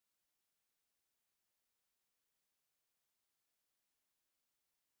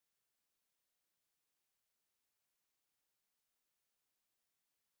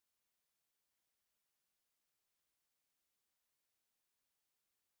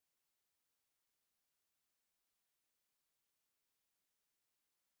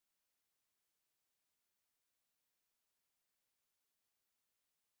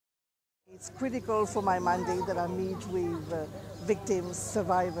It's critical for my mandate that I meet with victims,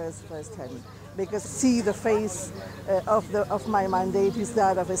 survivors firsthand, because see the face of my mandate is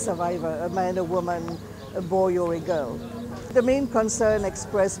that of a survivor, a man, a woman, a boy or a girl. The main concern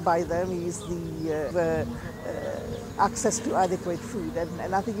expressed by them is the access to adequate food,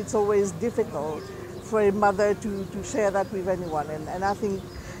 and I think it's always difficult for a mother to share that with anyone, and I think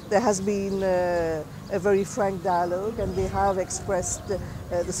there has been a very frank dialogue, and they have expressed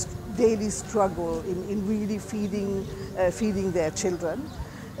the daily struggle in really feeding their children.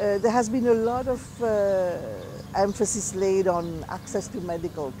 There has been a lot of emphasis laid on access to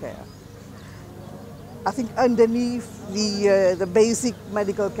medical care. I think underneath the basic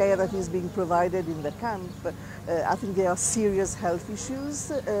medical care that is being provided in the camp, I think there are serious health issues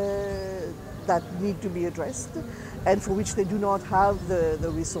that need to be addressed and for which they do not have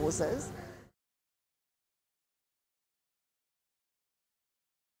the resources.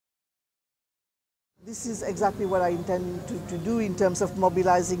 This is exactly what I intend to do in terms of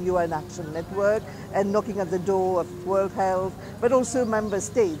mobilizing UN Action Network and knocking at the door of World Health, but also member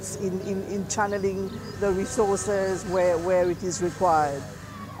states in channeling the resources where it is required.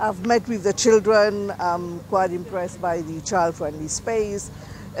 I've met with the children. I'm quite impressed by the child-friendly space,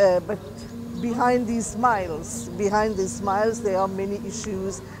 but behind these smiles, there are many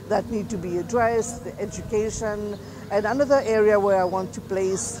issues that need to be addressed, the education. And another area where I want to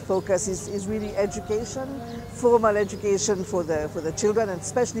place focus is really education, formal education for the children, and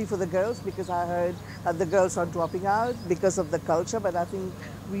especially for the girls, because I heard that the girls are dropping out because of the culture, but I think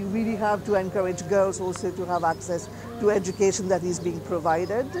we really have to encourage girls also to have access to education that is being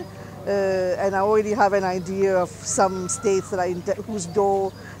provided. And I already have an idea of some states that whose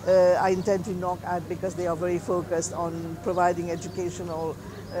door I intend to knock at, because they are very focused on providing educational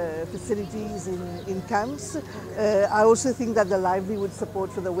facilities in camps. I also think that the livelihood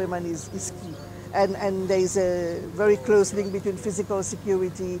support for the women is key. And there is a very close link between physical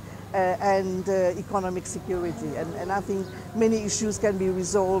security and economic security. And I think many issues can be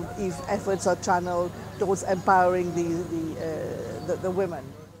resolved if efforts are channeled towards empowering the women.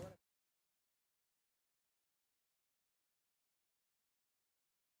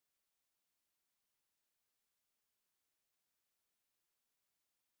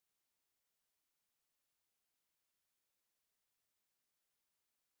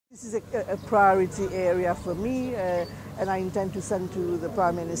 This is a priority area for me, and I intend to send to the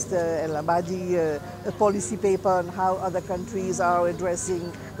Prime Minister El Abadi a policy paper on how other countries are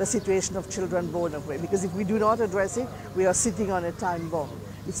addressing the situation of children born of rape. Because if we do not address it, we are sitting on a time bomb.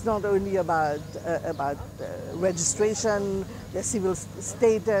 It's not only about registration, their civil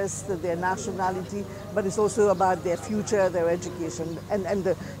status, their nationality, but it's also about their future, their education, and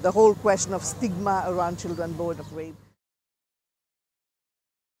the whole question of stigma around children born of rape.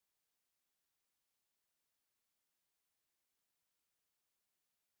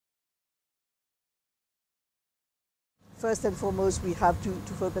 First and foremost, we have to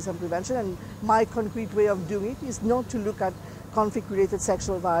focus on prevention, and my concrete way of doing it is not to look at conflict-related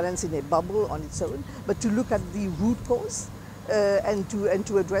sexual violence in a bubble on its own, but to look at the root cause and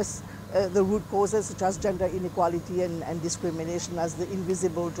to address the root causes such as gender inequality and discrimination as the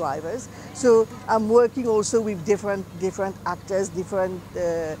invisible drivers. So I'm working also with different actors, different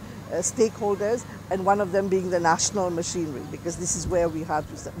stakeholders, and one of them being the national machinery, because this is where we have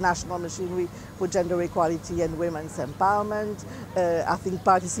national machinery for gender equality and women's empowerment. I think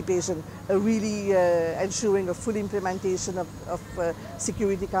participation, really ensuring a full implementation of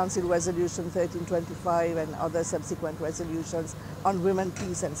Security Council Resolution 1325 and other subsequent resolutions on women,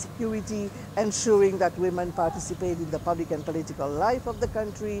 peace and security, ensuring that women participate in the public and political life of the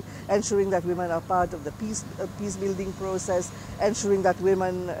country, ensuring that women are part of the peace building process, ensuring that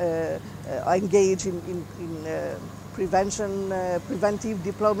women are engaged in preventive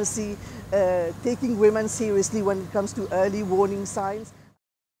diplomacy, taking women seriously when it comes to early warning signs.